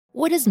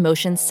What does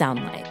motion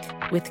sound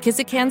like? With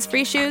Kizikans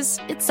free shoes,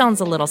 it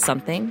sounds a little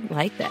something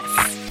like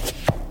this.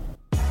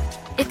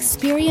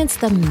 Experience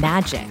the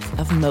magic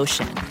of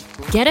motion.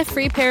 Get a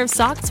free pair of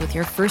socks with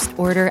your first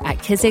order at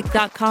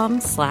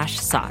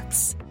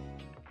kizik.com/socks.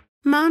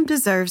 Mom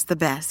deserves the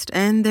best,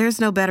 and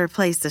there's no better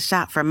place to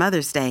shop for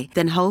Mother's Day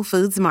than Whole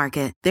Foods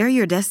Market. They're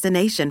your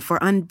destination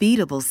for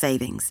unbeatable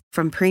savings,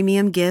 from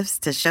premium gifts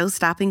to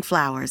show-stopping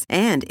flowers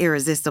and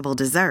irresistible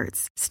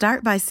desserts.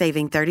 Start by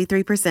saving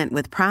 33%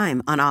 with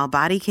Prime on all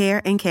body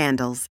care and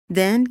candles.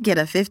 Then get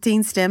a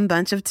 15-stem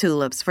bunch of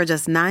tulips for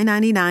just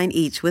 $9.99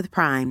 each with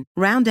Prime.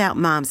 Round out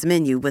Mom's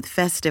menu with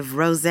festive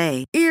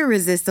rosé,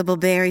 irresistible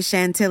berry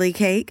chantilly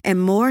cake,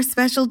 and more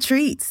special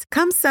treats.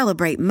 Come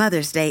celebrate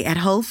Mother's Day at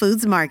Whole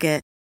Foods Market.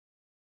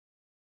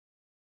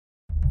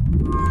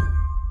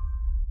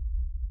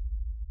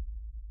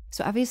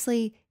 So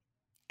obviously,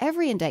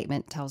 every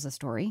indictment tells a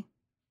story.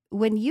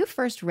 When you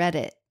first read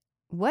it,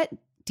 what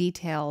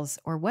details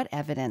or what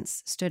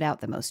evidence stood out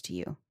the most to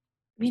you?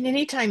 I mean,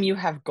 anytime you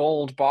have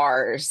gold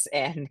bars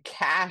and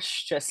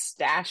cash just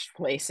stashed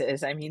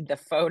places, I mean, the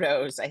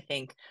photos, I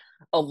think,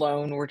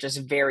 alone were just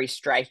very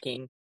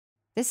striking.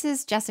 This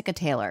is Jessica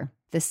Taylor,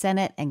 the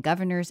Senate and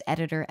Governor's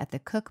editor at the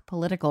Cook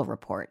Political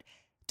Report,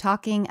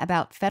 talking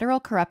about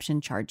federal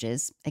corruption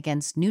charges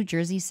against New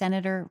Jersey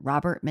Senator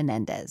Robert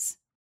Menendez.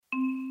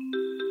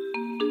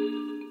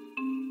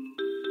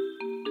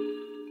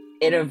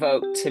 It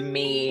evoked to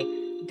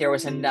me, there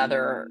was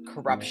another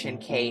corruption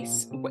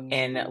case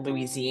in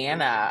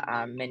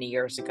Louisiana many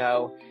years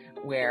ago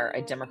where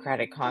a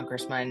Democratic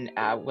congressman,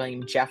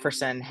 William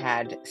Jefferson,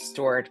 had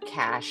stored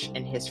cash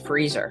in his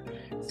freezer.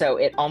 So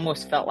it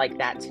almost felt like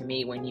that to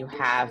me when you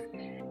have,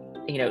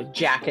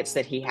 jackets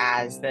that he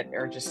has that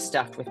are just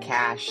stuffed with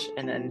cash.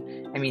 And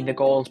then, the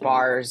gold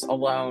bars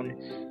alone,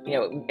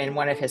 in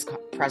one of his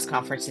press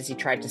conferences, he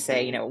tried to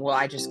say, well,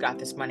 I just got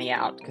this money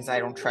out because I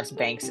don't trust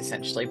banks,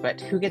 essentially.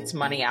 But who gets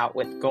money out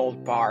with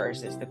gold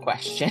bars is the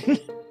question.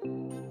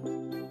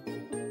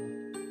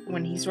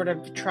 When he sort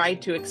of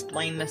tried to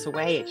explain this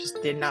away, it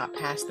just did not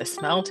pass the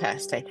smell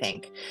test, I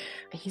think.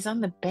 He's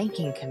on the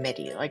banking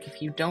committee. Like,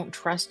 if you don't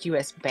trust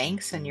U.S.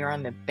 banks and you're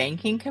on the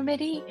banking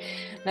committee,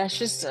 that's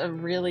just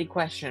really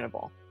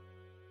questionable.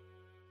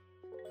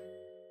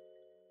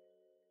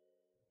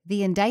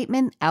 The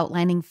indictment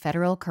outlining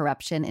federal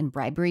corruption and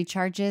bribery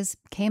charges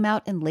came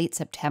out in late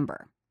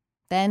September.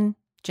 Then,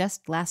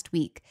 just last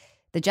week,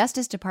 the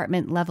Justice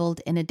Department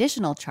leveled an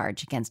additional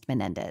charge against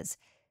Menendez.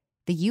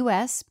 The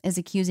U.S. is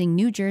accusing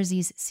New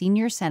Jersey's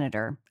senior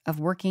senator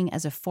of working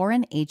as a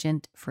foreign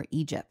agent for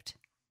Egypt.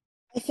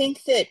 I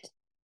think that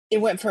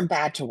it went from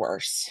bad to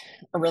worse,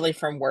 or really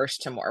from worse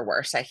to more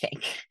worse, I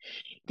think.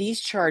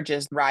 These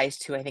charges rise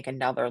to, I think,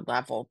 another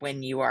level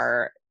when you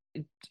are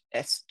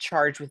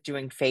charged with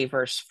doing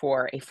favors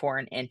for a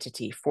foreign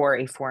entity, for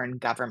a foreign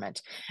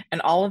government.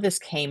 And all of this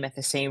came at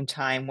the same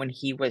time when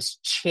he was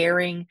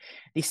chairing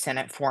the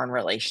Senate Foreign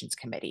Relations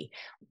Committee,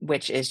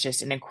 which is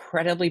just an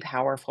incredibly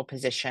powerful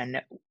position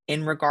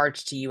in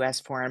regards to U.S.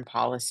 foreign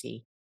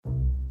policy.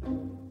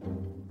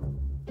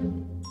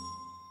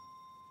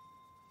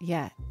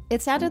 Yeah,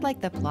 it sounded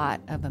like the plot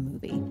of a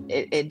movie.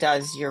 It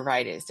does, you're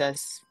right. It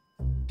does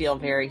feel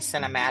very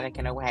cinematic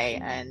in a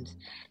way, and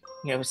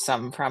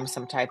from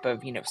some type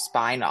of,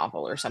 spy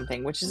novel or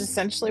something, which is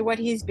essentially what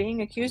he's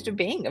being accused of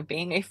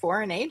being a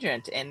foreign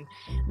agent in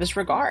this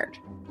regard.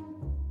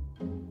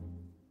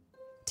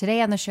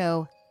 Today on the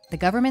show, the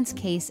government's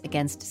case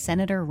against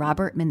Senator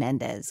Robert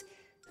Menendez,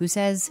 who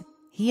says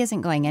he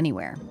isn't going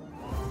anywhere.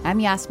 I'm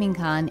Yasmin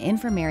Khan, in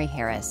for Mary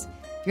Harris.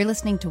 You're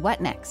listening to What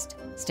Next?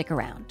 Stick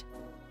around.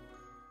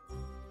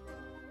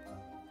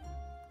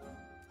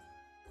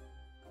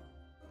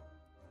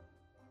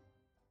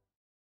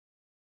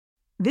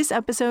 This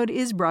episode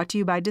is brought to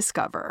you by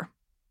Discover.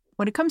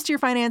 When it comes to your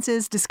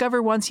finances,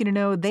 Discover wants you to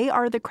know they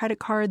are the credit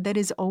card that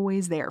is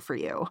always there for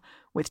you.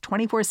 With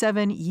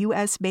 24/7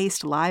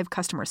 U.S.-based live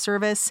customer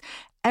service,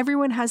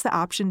 everyone has the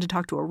option to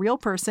talk to a real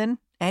person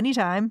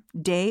anytime,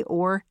 day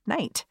or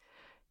night.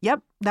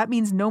 Yep, that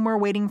means no more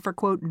waiting for,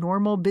 quote,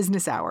 normal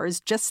business hours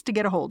just to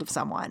get a hold of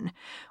someone.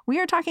 We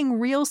are talking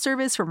real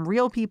service from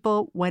real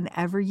people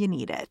whenever you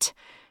need it.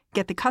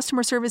 Get the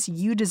customer service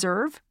you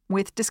deserve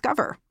with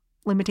Discover.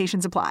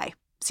 Limitations apply.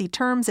 See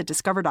terms at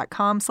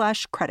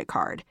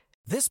discover.com/creditcard.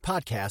 This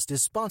podcast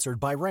is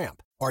sponsored by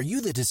Ramp. Are you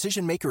the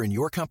decision maker in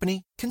your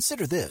company?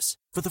 Consider this.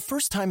 For the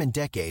first time in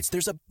decades,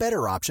 there's a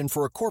better option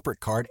for a corporate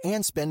card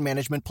and spend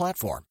management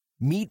platform.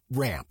 Meet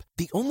Ramp,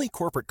 the only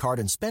corporate card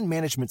and spend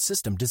management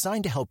system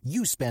designed to help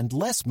you spend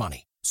less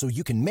money so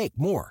you can make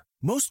more.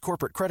 Most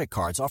corporate credit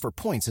cards offer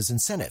points as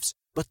incentives,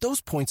 but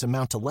those points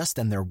amount to less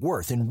than their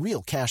worth in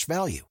real cash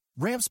value.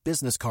 Ramp's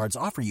business cards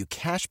offer you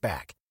cash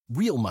back,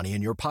 real money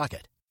in your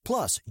pocket.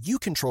 Plus, you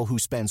control who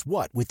spends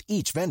what with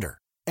each vendor.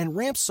 And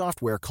Ramp's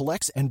software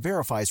collects and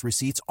verifies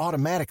receipts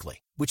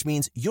automatically, which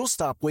means you'll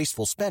stop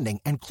wasteful spending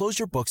and close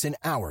your books in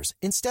hours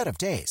instead of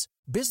days.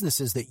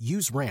 Businesses that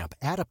use Ramp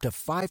add up to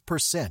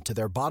 5% to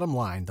their bottom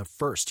line the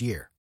first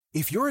year.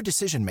 If you're a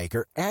decision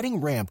maker,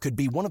 adding Ramp could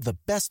be one of the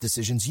best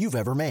decisions you've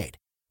ever made.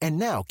 And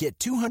now get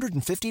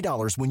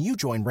 $250 when you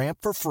join Ramp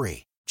for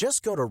free.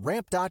 Just go to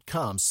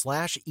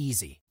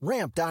ramp.com/easy.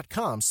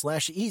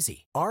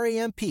 Ramp.com/easy.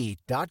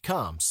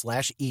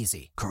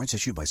 RAMP.com/easy. Cards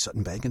issued by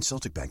Sutton Bank and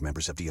Celtic Bank,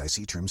 members of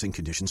FDIC. Terms and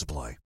conditions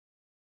apply.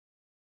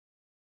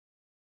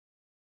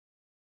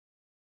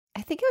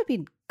 I think it would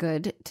be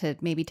good to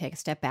maybe take a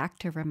step back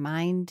to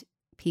remind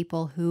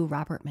people who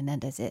Robert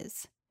Menendez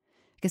is,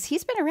 because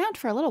he's been around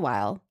for a little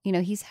while. You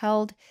know, he's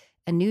held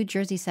a New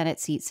Jersey Senate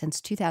seat since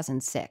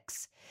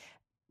 2006,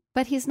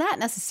 but he's not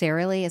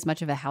necessarily as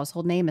much of a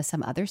household name as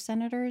some other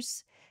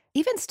senators.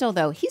 Even still,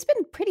 though, he's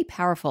been pretty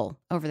powerful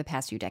over the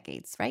past few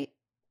decades, right?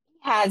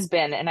 Has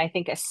been. And I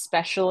think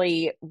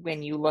especially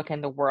when you look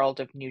in the world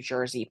of New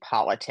Jersey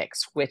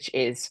politics, which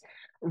is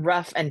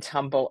rough and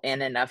tumble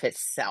in and of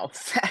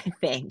itself, I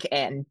think,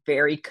 and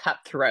very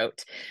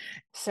cutthroat.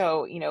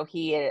 So,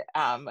 he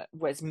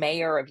was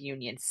mayor of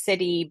Union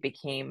City,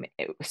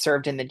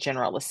 served in the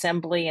General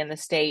Assembly in the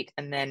state,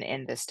 and then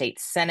in the state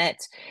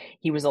Senate.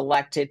 He was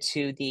elected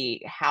to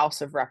the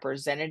House of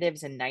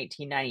Representatives in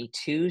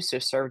 1992, so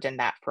served in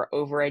that for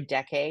over a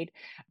decade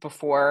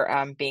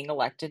before being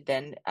elected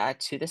then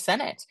to the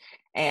Senate.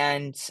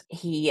 And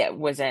he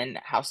was in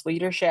House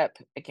leadership,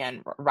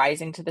 again,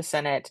 rising to the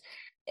Senate.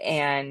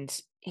 And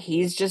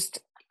he's just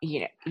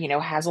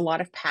has a lot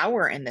of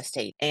power in the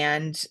state,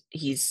 and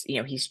he's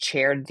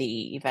chaired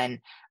the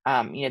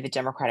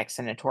Democratic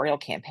Senatorial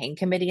Campaign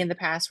Committee in the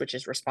past, which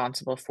is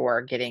responsible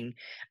for getting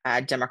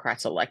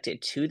Democrats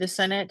elected to the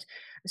Senate.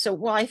 So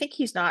while I think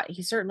he's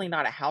certainly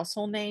not a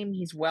household name,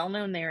 he's well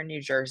known there in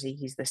New Jersey.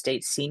 He's the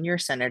state's senior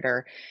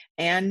senator,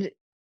 and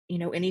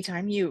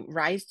anytime you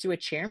rise to a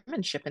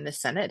chairmanship in the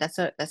Senate,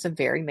 that's a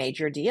very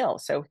major deal.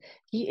 So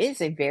he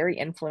is a very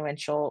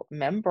influential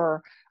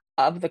member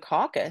of the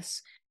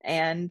caucus,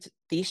 and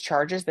these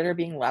charges that are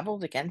being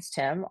leveled against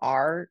him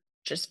are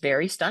just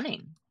very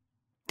stunning.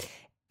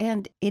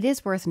 And it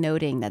is worth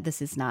noting that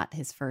this is not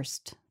his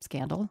first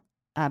scandal.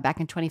 Back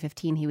in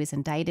 2015, he was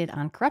indicted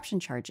on corruption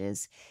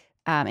charges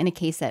in a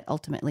case that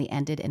ultimately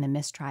ended in a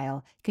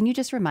mistrial. Can you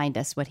just remind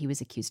us what he was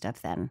accused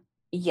of then?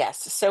 Yes.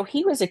 So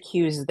he was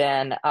accused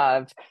then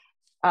of,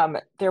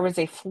 there was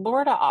a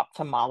Florida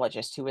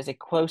ophthalmologist who was a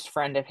close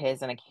friend of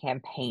his and a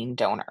campaign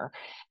donor.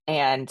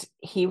 And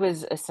he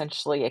was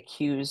essentially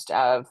accused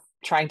of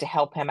trying to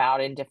help him out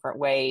in different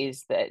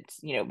ways, that,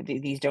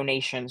 these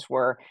donations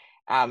were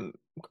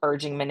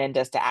urging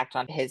Menendez to act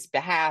on his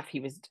behalf. He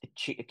was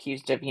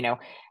accused of,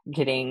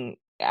 getting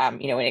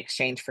in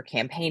exchange for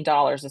campaign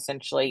dollars,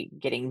 essentially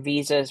getting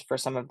visas for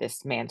some of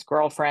this man's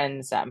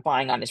girlfriends,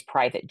 flying on his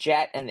private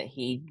jet, and that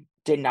he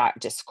did not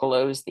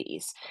disclose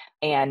these.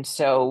 And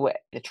so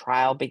the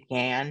trial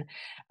began,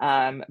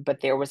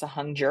 but there was a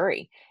hung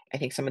jury. I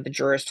think some of the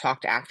jurors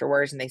talked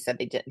afterwards, and they said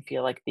they didn't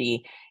feel like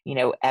the,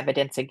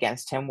 evidence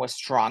against him was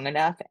strong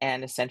enough.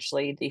 And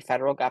essentially the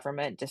federal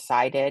government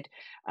decided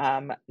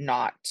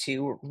not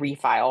to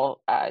refile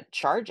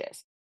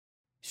charges.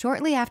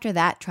 Shortly after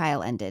that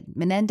trial ended,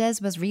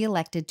 Menendez was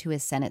reelected to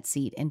his Senate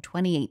seat in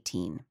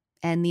 2018,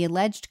 and the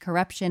alleged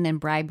corruption and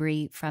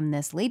bribery from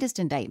this latest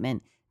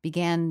indictment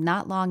began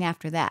not long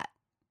after that.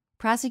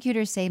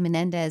 Prosecutors say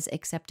Menendez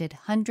accepted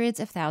hundreds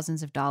of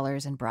thousands of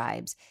dollars in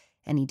bribes,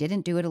 and he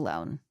didn't do it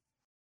alone.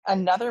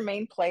 Another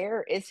main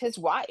player is his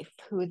wife,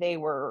 who they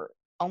were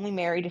only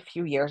married a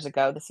few years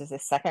ago. This is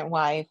his second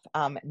wife,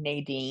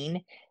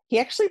 Nadine. He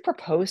actually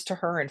proposed to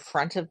her in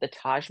front of the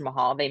Taj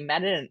Mahal. They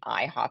met at an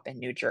IHOP in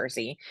New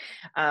Jersey.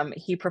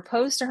 He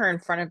proposed to her in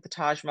front of the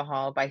Taj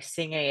Mahal by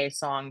singing a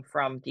song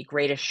from The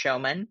Greatest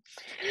Showman.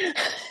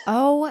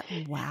 Oh,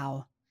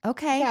 wow.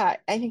 Okay. Yeah,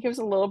 I think it was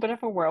a little bit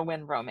of a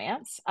whirlwind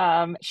romance.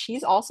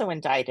 She's also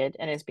indicted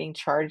and is being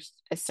charged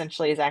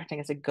essentially as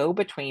acting as a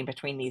go-between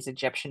between these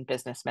Egyptian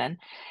businessmen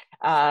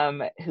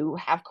who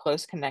have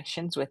close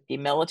connections with the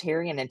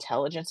military and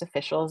intelligence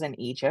officials in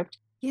Egypt.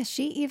 Yeah,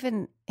 she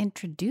even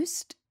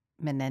introduced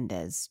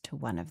Menendez to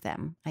one of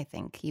them, I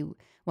think.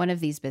 One of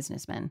these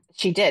businessmen.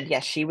 She did,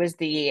 yes. She was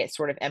the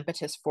sort of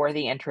impetus for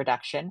the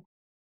introduction.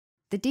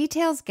 The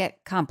details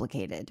get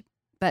complicated,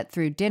 but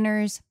through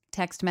dinners,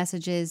 text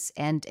messages,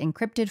 and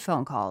encrypted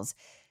phone calls,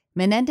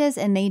 Menendez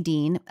and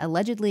Nadine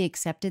allegedly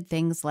accepted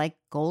things like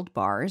gold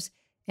bars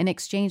in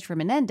exchange for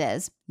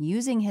Menendez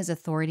using his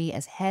authority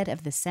as head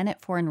of the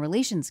Senate Foreign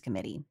Relations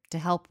Committee to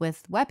help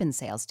with weapon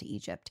sales to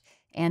Egypt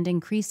and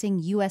increasing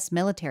U.S.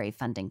 military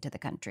funding to the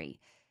country.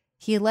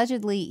 He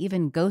allegedly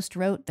even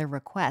ghost-wrote the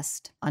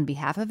request on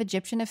behalf of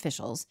Egyptian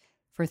officials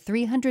for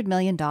 $300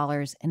 million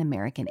in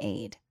American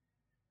aid.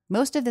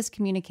 Most of this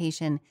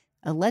communication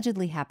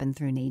allegedly happened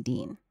through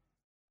Nadine.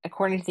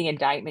 According to the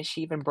indictment,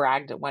 she even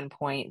bragged at one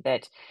point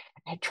that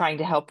trying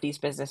to help these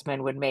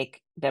businessmen would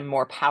make them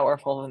more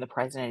powerful than the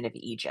president of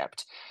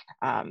Egypt,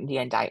 the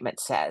indictment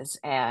says,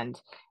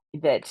 and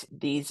that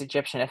these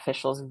Egyptian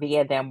officials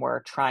via them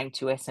were trying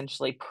to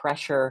essentially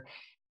pressure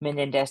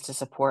Menendez to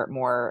support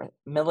more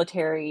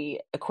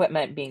military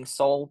equipment being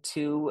sold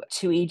to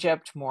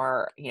Egypt,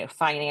 more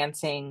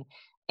financing,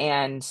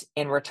 and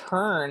in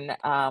return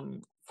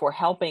for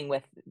helping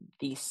with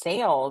the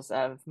sales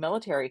of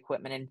military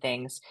equipment and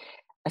things.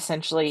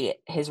 Essentially,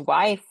 his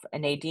wife,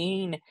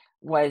 Nadine,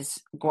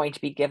 was going to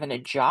be given a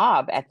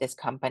job at this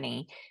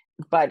company,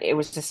 but it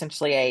was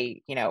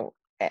essentially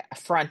a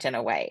front in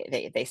a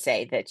way. They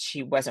say that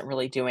she wasn't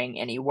really doing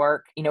any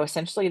work.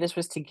 Essentially, this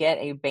was to get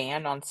a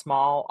ban on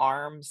small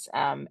arms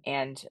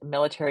and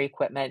military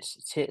equipment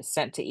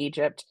sent to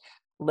Egypt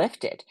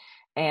lifted.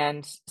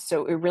 And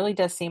so it really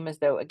does seem as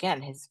though,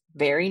 again, his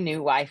very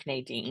new wife,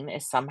 Nadine,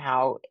 is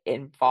somehow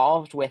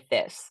involved with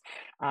this,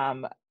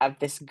 of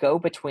this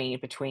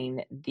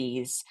between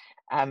these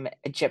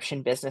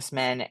Egyptian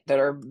businessmen that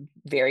are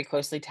very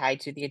closely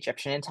tied to the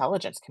Egyptian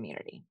intelligence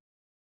community.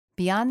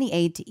 Beyond the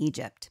aid to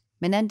Egypt,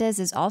 Menendez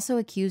is also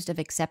accused of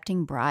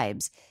accepting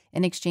bribes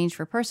in exchange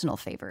for personal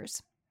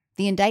favors.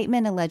 The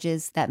indictment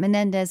alleges that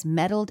Menendez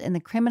meddled in the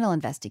criminal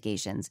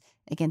investigations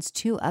against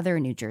 2 other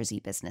New Jersey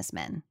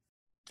businessmen.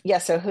 Yeah,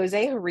 so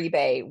Jose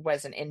Uribe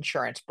was an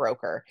insurance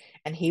broker,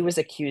 and he was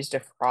accused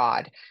of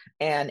fraud.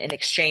 And in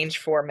exchange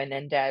for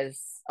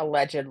Menendez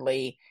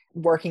allegedly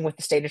working with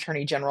the state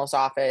attorney general's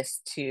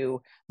office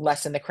to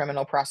lessen the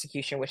criminal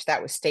prosecution, which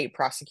that was state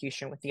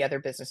prosecution with the other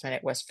businessmen,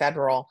 it was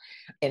federal.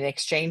 In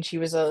exchange, he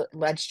was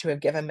alleged to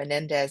have given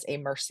Menendez a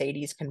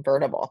Mercedes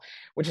convertible,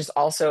 which is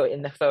also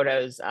in the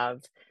photos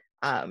of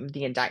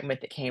the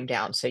indictment that came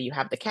down. So you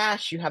have the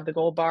cash, you have the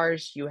gold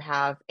bars, you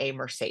have a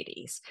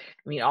Mercedes.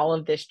 I mean, all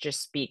of this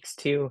just speaks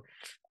to,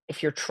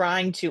 if you're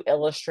trying to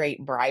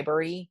illustrate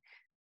bribery,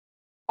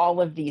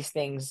 all of these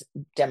things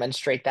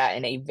demonstrate that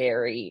in a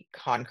very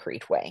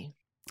concrete way.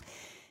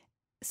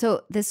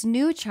 So this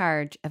new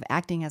charge of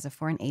acting as a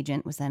foreign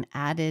agent was then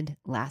added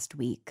last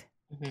week.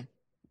 Mm-hmm.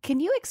 Can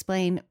you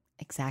explain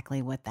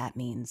exactly what that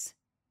means?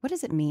 What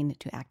does it mean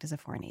to act as a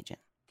foreign agent?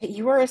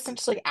 You are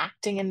essentially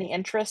acting in the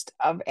interest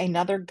of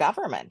another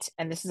government.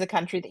 And this is a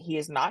country that he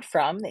is not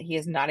from, that he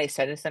is not a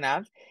citizen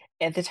of,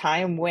 at the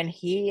time when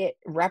he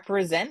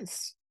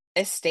represents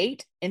a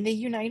state in the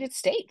United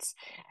States.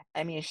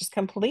 I mean, it's just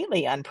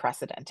completely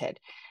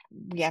unprecedented.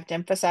 We have to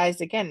emphasize,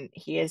 again,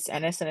 he is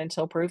innocent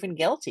until proven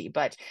guilty,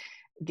 but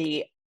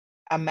the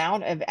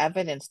amount of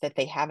evidence that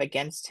they have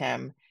against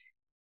him,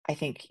 I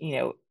think,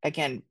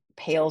 again,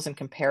 pales in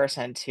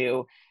comparison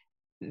to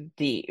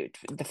the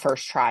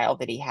first trial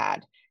that he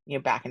had,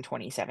 back in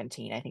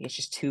 2017. I think it's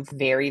just 2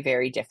 very,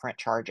 very different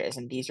charges,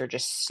 and these are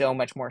just so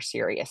much more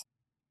serious.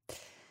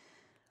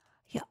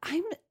 Yeah,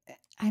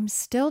 I'm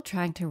still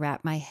trying to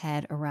wrap my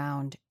head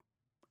around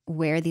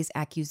where these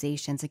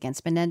accusations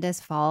against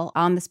Menendez fall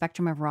on the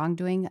spectrum of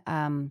wrongdoing,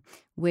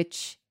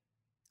 which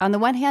on the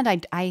one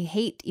hand, I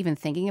hate even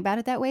thinking about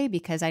it that way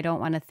because I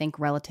don't want to think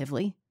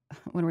relatively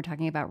when we're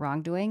talking about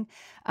wrongdoing.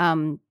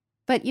 But,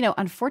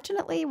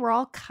 unfortunately, we're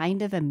all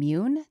kind of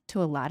immune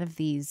to a lot of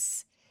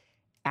these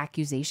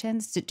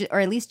accusations, or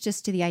at least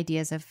just to the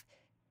ideas of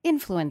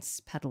influence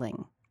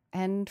peddling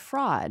and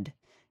fraud,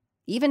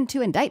 even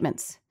to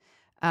indictments.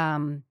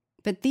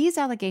 But these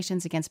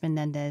allegations against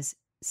Menendez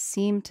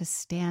seem to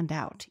stand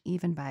out,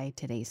 even by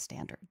today's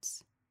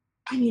standards.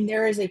 I mean,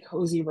 there is a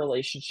cozy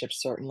relationship,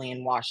 certainly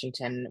in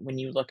Washington, when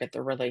you look at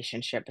the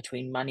relationship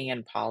between money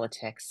and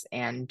politics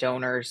and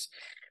donors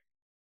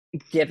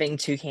giving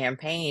to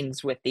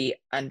campaigns with the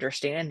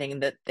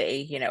understanding that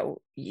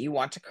you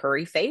want to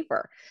curry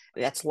favor.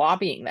 That's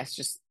lobbying. That's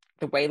just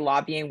the way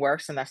lobbying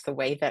works. And that's the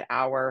way that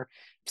our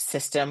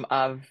system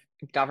of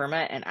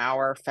government and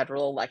our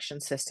federal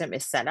election system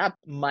is set up.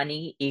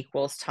 Money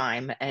equals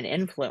time and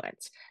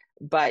influence.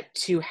 But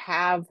to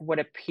have what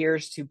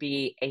appears to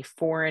be a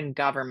foreign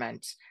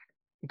government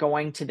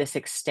going to this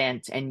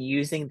extent and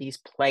using these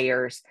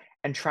players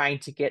and trying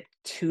to get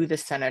to the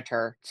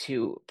senator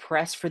to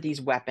press for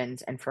these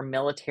weapons and for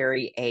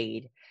military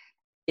aid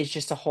is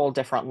just a whole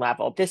different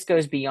level. This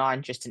goes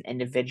beyond just an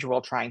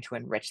individual trying to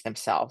enrich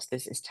themselves.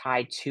 This is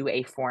tied to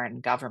a foreign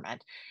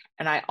government.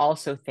 And I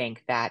also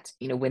think that,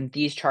 when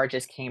these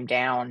charges came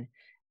down,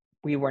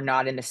 we were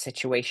not in the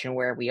situation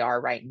where we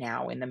are right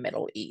now in the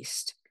Middle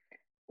East,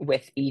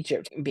 with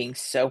Egypt being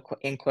so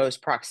in close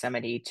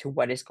proximity to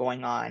what is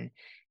going on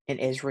in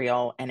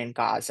Israel and in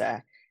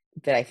Gaza,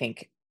 that I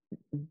think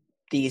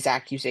these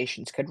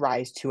accusations could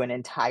rise to an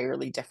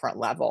entirely different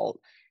level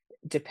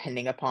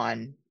depending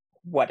upon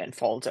what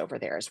unfolds over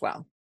there as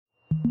well.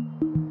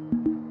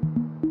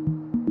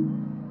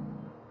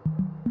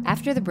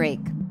 After the break,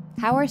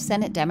 how are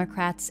Senate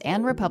Democrats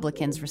and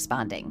Republicans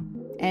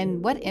responding?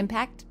 And what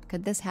impact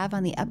could this have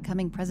on the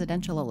upcoming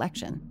presidential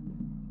election?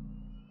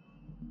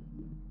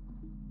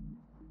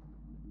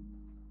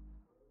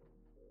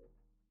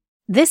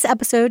 This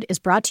episode is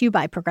brought to you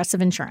by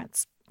Progressive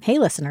Insurance. Hey,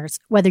 listeners,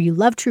 whether you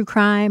love true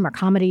crime or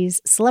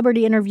comedies,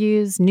 celebrity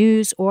interviews,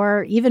 news,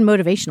 or even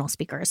motivational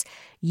speakers,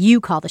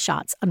 you call the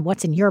shots on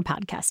what's in your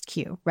podcast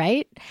queue,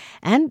 right?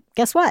 And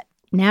guess what?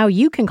 Now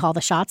you can call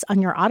the shots on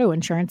your auto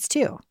insurance,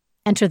 too.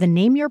 Enter the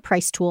Name Your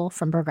Price tool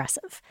from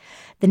Progressive.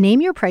 The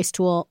Name Your Price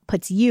tool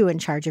puts you in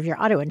charge of your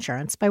auto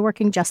insurance by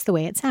working just the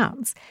way it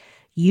sounds.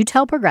 You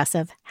tell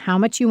Progressive how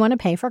much you want to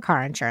pay for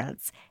car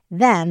insurance.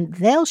 Then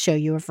they'll show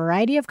you a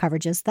variety of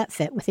coverages that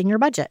fit within your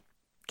budget.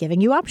 giving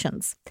you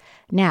options.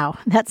 Now,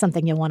 that's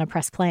something you'll want to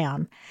press play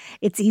on.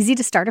 It's easy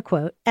to start a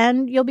quote,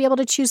 and you'll be able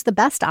to choose the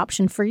best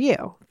option for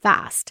you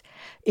fast.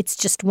 It's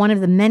just one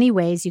of the many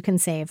ways you can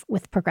save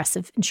with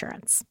Progressive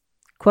Insurance.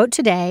 Quote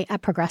today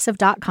at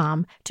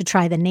Progressive.com to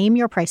try the Name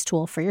Your Price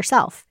tool for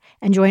yourself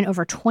and join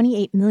over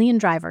 28 million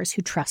drivers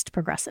who trust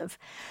Progressive.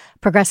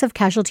 Progressive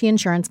Casualty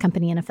Insurance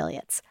Company and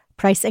Affiliates.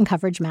 Price and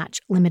coverage match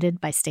limited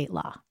by state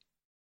law.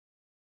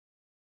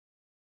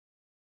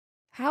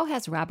 How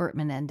has Robert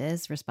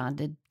Menendez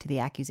responded to the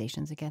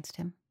accusations against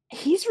him?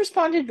 He's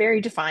responded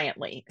very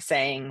defiantly,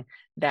 saying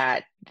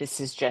that this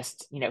is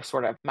just,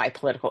 sort of my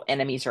political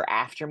enemies are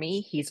after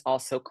me. He's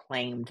also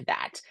claimed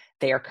that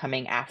they are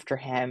coming after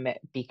him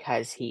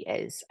because he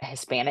is a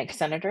Hispanic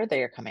senator.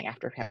 They are coming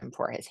after him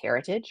for his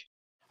heritage.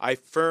 I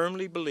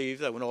firmly believe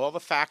that when all the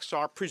facts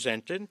are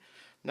presented,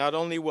 not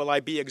only will I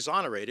be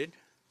exonerated,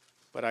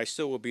 but I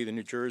still will be the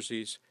New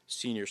Jersey's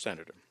senior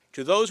senator.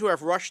 To those who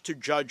have rushed to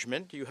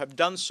judgment, you have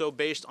done so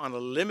based on a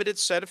limited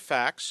set of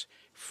facts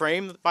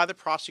framed by the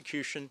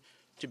prosecution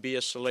to be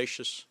as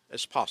salacious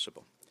as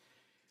possible.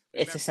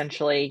 It's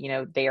essentially,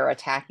 they are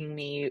attacking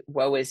me.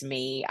 Woe is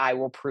me. I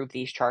will prove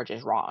these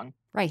charges wrong.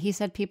 Right. He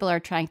said people are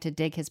trying to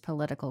dig his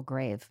political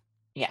grave.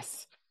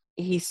 Yes.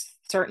 He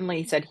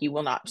certainly said he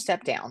will not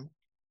step down.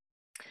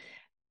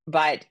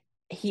 But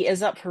he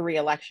is up for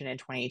re-election in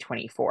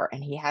 2024,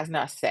 and he has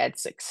not said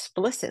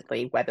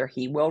explicitly whether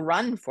he will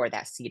run for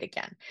that seat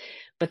again.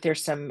 But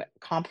there's some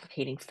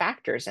complicating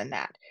factors in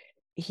that.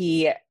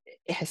 He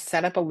has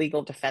set up a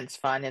legal defense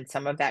fund, and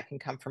some of that can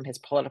come from his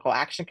political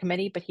action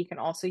committee, but he can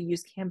also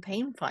use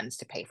campaign funds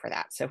to pay for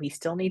that. So he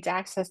still needs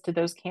access to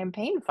those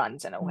campaign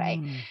funds in a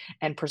way,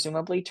 and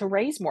presumably to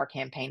raise more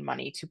campaign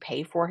money to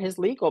pay for his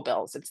legal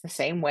bills. It's the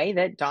same way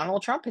that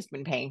Donald Trump has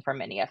been paying for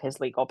many of his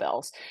legal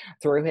bills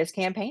through his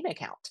campaign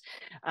account.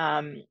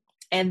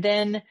 And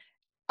then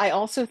I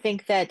also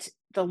think that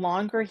the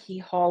longer he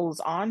holds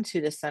on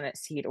to the Senate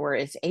seat or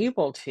is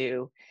able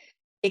to,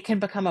 it can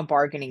become a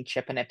bargaining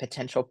chip in a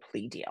potential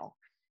plea deal.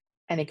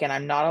 And again,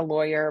 I'm not a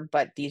lawyer,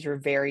 but these are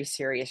very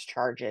serious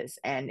charges.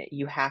 And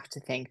you have to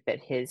think that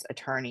his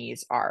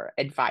attorneys are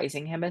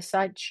advising him as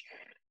such,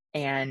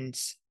 and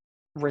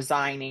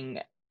resigning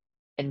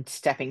and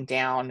stepping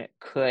down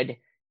could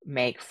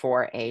make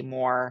for a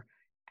more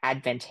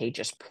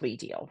advantageous plea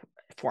deal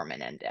for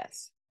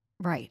Menendez.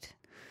 Right.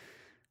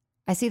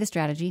 I see the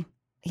strategy.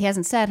 He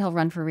hasn't said he'll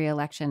run for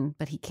re-election,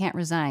 but he can't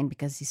resign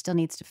because he still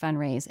needs to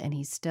fundraise and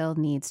he still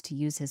needs to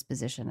use his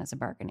position as a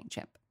bargaining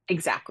chip.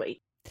 Exactly.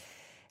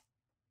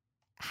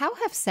 How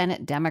have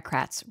Senate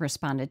Democrats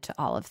responded to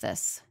all of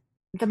this?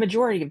 The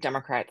majority of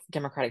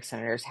Democratic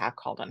senators have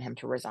called on him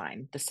to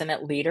resign. The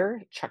Senate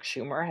leader, Chuck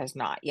Schumer, has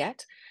not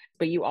yet.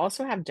 But you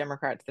also have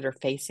Democrats that are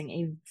facing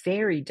a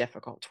very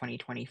difficult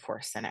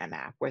 2024 Senate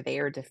map where they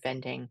are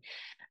defending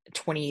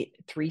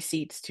 23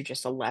 seats to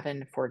just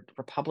 11 for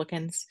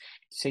Republicans.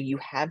 So you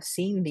have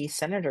seen these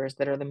senators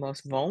that are the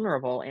most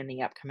vulnerable in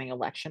the upcoming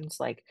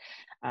elections, like,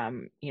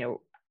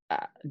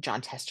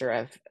 John Tester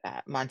of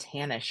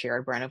Montana,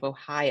 Sherrod Brown of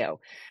Ohio,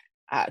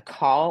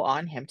 call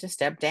on him to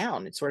step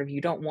down. It's sort of,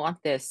 you don't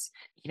want this,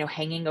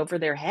 hanging over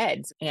their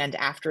heads. And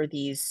after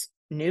these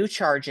new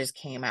charges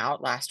came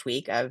out last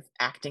week of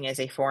acting as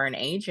a foreign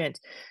agent,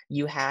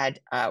 you had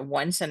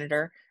one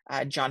senator,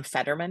 John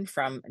Fetterman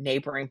from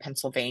neighboring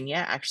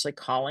Pennsylvania, actually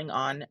calling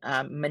on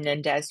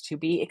Menendez to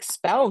be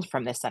expelled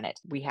from the Senate.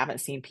 We haven't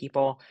seen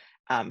people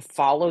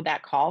follow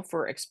that call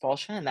for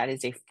expulsion, and that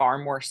is a far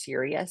more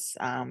serious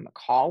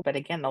call. But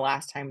again, the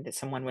last time that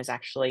someone was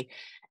actually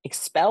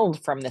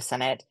expelled from the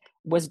Senate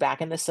was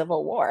back in the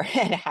Civil War,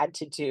 and it had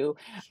to do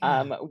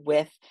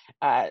with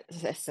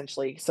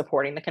essentially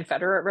supporting the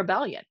Confederate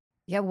Rebellion.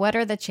 Yeah, what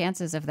are the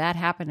chances of that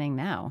happening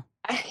now?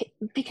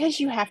 Because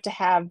you have to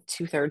have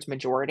 2/3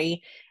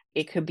 majority,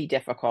 it could be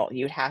difficult.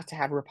 You'd have to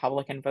have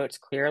Republican votes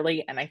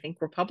clearly, and I think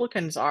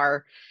Republicans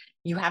are,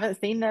 you haven't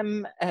seen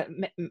them,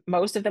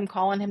 most of them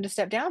calling him to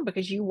step down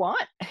because you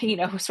want,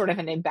 sort of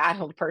an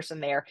embattled person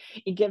there.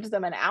 It gives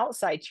them an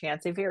outside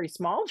chance, a very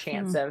small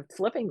chance of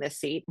flipping this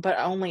seat, but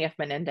only if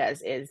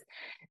Menendez is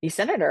the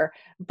senator.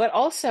 But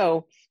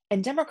also,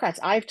 and Democrats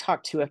I've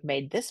talked to have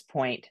made this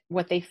point,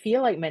 what they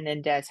feel like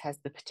Menendez has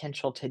the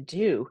potential to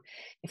do,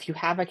 if you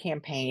have a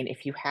campaign,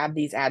 if you have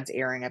these ads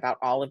airing about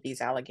all of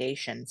these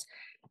allegations.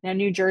 Now,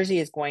 New Jersey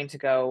is going to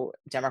go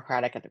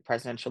Democratic at the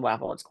presidential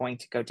level. It's going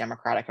to go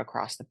Democratic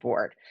across the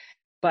board.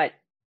 But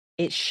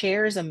it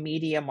shares a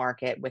media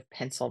market with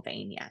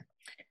Pennsylvania,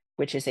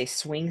 which is a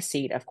swing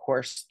seat, of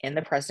course, in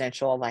the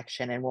presidential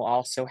election, and will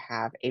also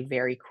have a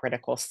very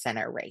critical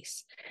Senate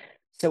race.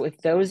 So if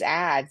those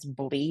ads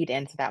bleed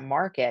into that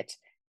market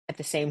at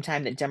the same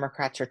time that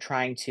Democrats are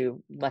trying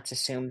to, let's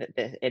assume that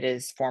it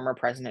is former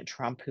President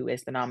Trump who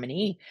is the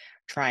nominee,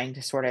 trying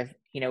to sort of,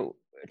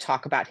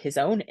 talk about his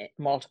own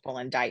multiple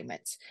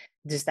indictments,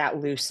 does that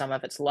lose some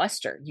of its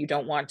luster? You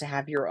don't want to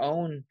have your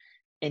own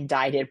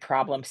indicted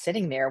problem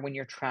sitting there when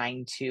you're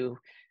trying to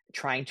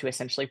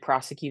essentially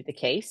prosecute the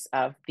case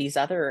of these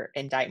other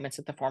indictments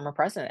that the former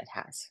president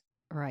has.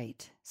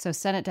 Right. So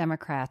Senate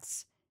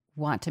Democrats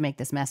want to make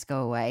this mess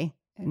go away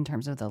in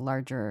terms of the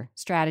larger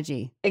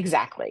strategy.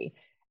 Exactly.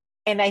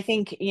 And I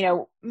think,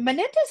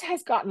 Menendez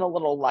has gotten a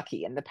little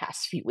lucky in the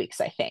past few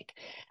weeks, I think,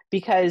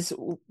 because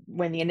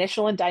when the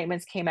initial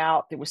indictments came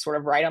out, it was sort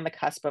of right on the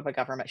cusp of a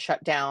government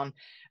shutdown.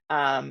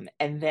 And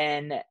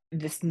then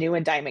this new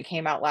indictment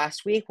came out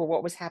last week. Well,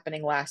 what was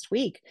happening last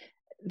week?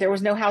 There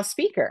was no House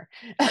Speaker.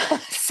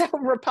 So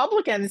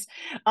Republicans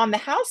on the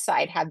House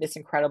side had this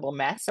incredible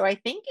mess. So I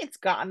think it's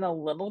gotten a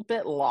little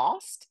bit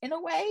lost in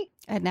a way.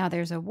 And now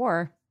there's a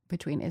war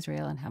between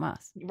Israel and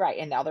Hamas. Right.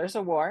 And now there's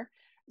a war.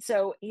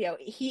 So,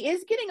 he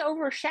is getting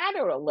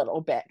overshadowed a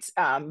little bit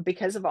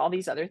because of all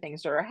these other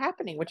things that are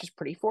happening, which is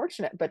pretty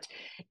fortunate. But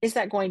is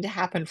that going to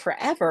happen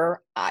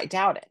forever? I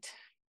doubt it.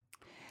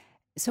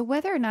 So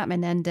whether or not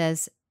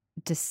Menendez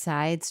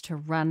decides to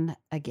run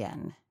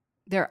again,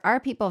 there are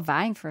people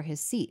vying for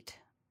his seat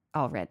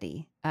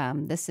already.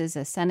 This is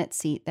a Senate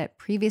seat that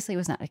previously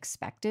was not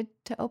expected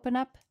to open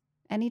up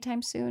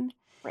anytime soon.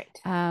 Right.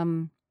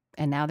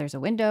 And now there's a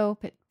window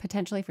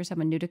potentially for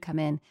someone new to come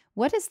in.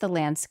 What does the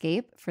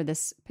landscape for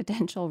this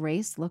potential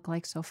race look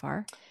like so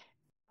far?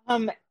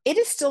 It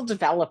is still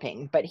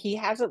developing, but he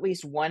has at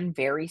least one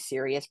very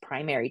serious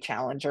primary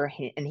challenger,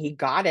 and he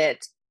got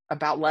it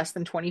about less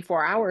than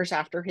 24 hours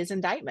after his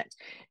indictment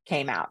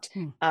came out.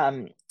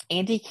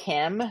 Andy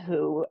Kim,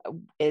 who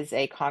is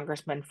a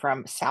congressman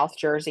from South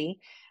Jersey,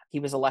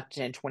 he was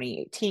elected in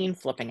 2018,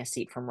 flipping a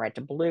seat from red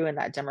to blue in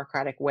that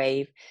Democratic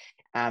wave.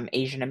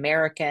 Asian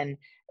American,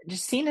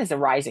 just seen as a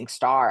rising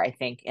star, I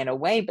think, in a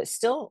way, but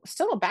still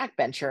a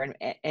backbencher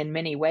in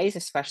many ways,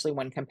 especially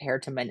when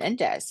compared to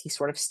Menendez. He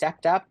sort of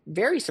stepped up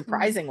very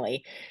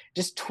surprisingly,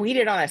 just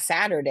tweeted on a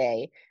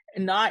Saturday,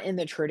 not in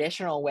the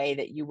traditional way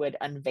that you would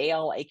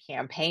unveil a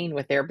campaign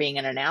with there being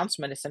an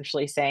announcement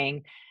essentially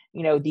saying,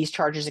 these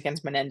charges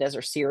against Menendez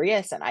are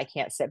serious and I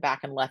can't sit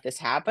back and let this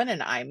happen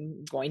and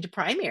I'm going to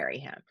primary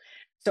him.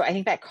 So I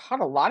think that caught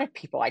a lot of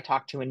people I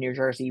talked to in New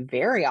Jersey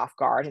very off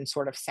guard and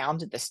sort of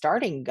sounded the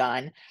starting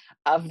gun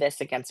of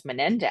this against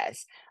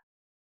Menendez.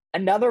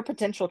 Another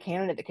potential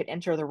candidate that could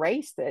enter the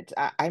race that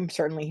I'm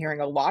certainly hearing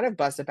a lot of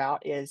buzz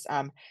about is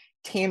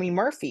Tammy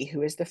Murphy,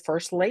 who is the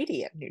first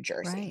lady of New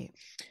Jersey. Right.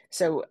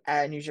 So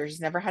New Jersey's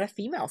never had a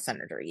female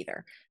senator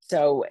either.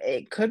 So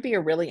it could be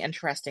a really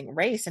interesting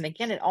race. And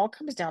again, it all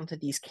comes down to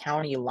these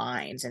county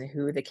lines and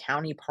who the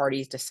county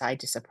parties decide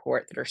to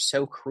support that are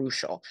so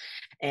crucial.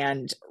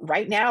 And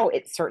right now,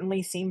 it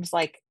certainly seems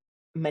like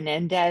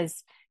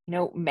Menendez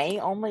may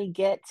only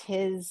get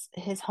his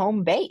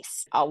home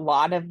base. A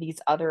lot of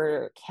these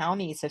other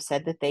counties have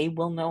said that they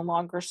will no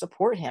longer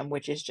support him,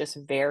 which is just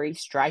very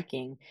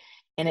striking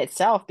in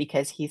itself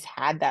because he's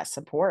had that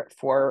support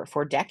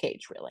for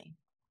decades, really.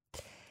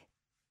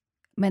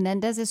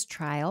 Menendez's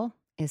trial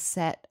is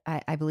set,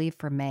 I believe,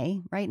 for May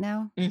right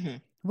now. Mm-hmm.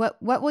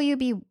 What will you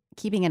be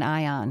keeping an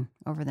eye on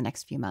over the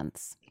next few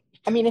months?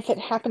 I mean, if it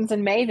happens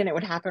in May, then it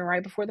would happen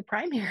right before the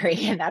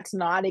primary, and that's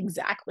not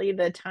exactly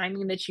the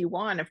timing that you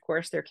want. Of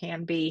course, there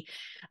can be,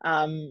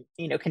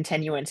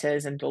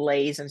 continuances and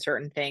delays and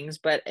certain things.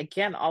 But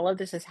again, all of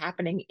this is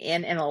happening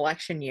in an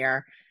election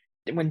year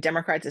when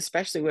Democrats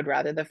especially would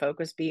rather the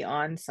focus be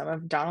on some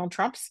of Donald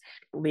Trump's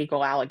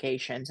legal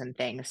allegations and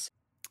things.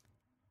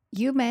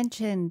 You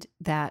mentioned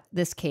that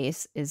this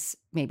case is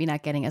maybe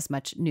not getting as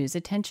much news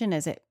attention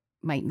as it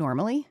might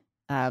normally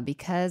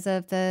because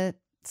of the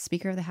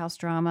Speaker of the House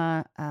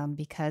drama,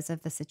 because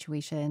of the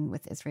situation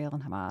with Israel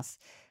and Hamas.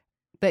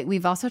 But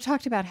we've also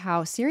talked about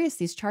how serious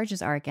these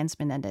charges are against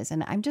Menendez.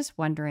 And I'm just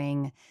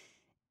wondering,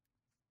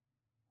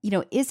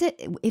 is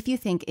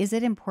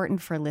it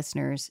important for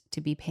listeners to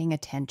be paying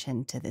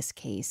attention to this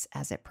case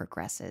as it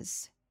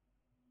progresses?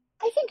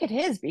 I think it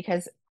is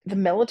because the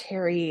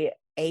military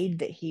aid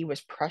that he was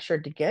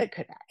pressured to get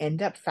could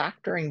end up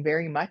factoring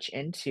very much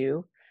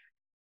into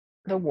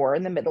the war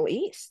in the Middle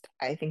East.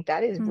 I think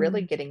that is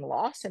really getting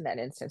lost in that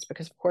instance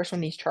because, of course,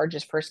 when these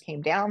charges first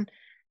came down,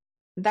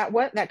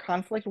 that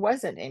conflict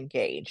wasn't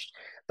engaged.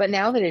 But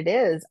now that it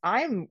is,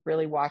 I'm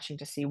really watching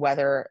to see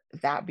whether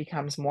that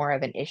becomes more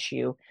of an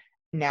issue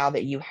now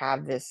that you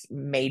have this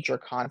major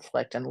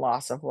conflict and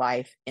loss of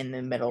life in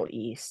the Middle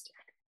East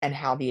and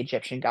how the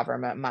Egyptian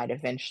government might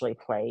eventually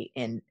play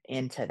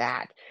into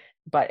that.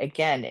 But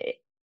again,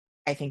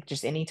 I think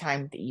just any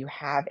time that you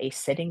have a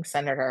sitting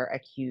senator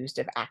accused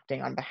of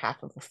acting on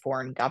behalf of a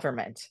foreign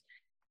government,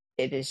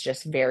 it is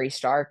just very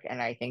stark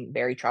and I think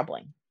very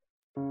troubling.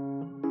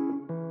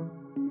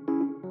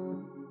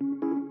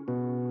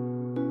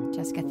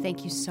 Jessica,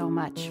 thank you so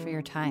much for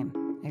your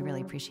time. I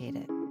really appreciate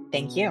it.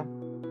 Thank you.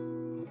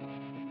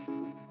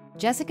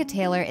 Jessica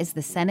Taylor is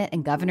the Senate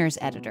and Governor's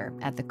editor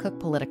at the Cook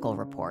Political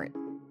Report.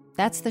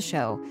 That's the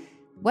show.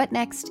 What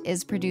Next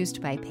is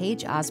produced by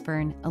Paige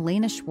Osborne,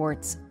 Elena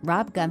Schwartz,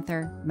 Rob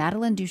Gunther,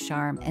 Madeline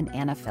Ducharme, and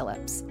Anna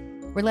Phillips.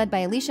 We're led by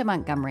Alicia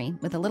Montgomery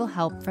with a little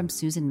help from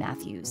Susan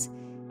Matthews.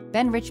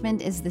 Ben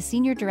Richmond is the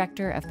Senior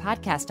Director of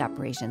Podcast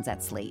Operations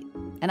at Slate.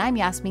 And I'm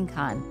Yasmin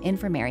Khan, in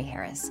for Mary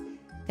Harris.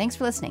 Thanks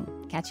for listening.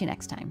 Catch you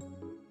next time.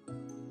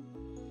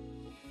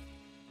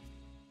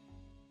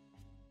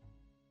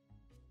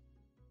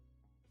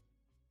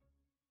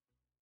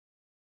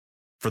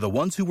 For the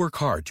ones who work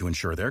hard to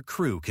ensure their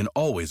crew can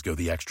always go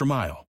the extra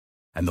mile,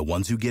 and the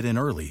ones who get in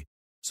early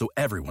so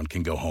everyone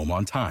can go home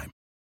on time,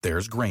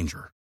 there's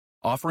Grainger,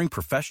 offering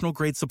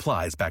professional-grade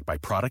supplies backed by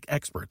product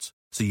experts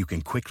so you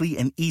can quickly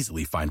and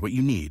easily find what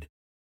you need.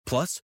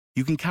 Plus,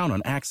 you can count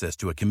on access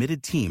to a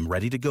committed team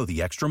ready to go the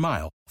extra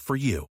mile for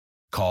you.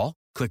 Call,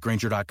 click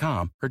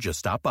Grainger.com, or just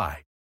stop by.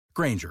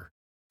 Grainger,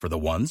 for the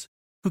ones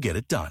who get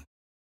it done.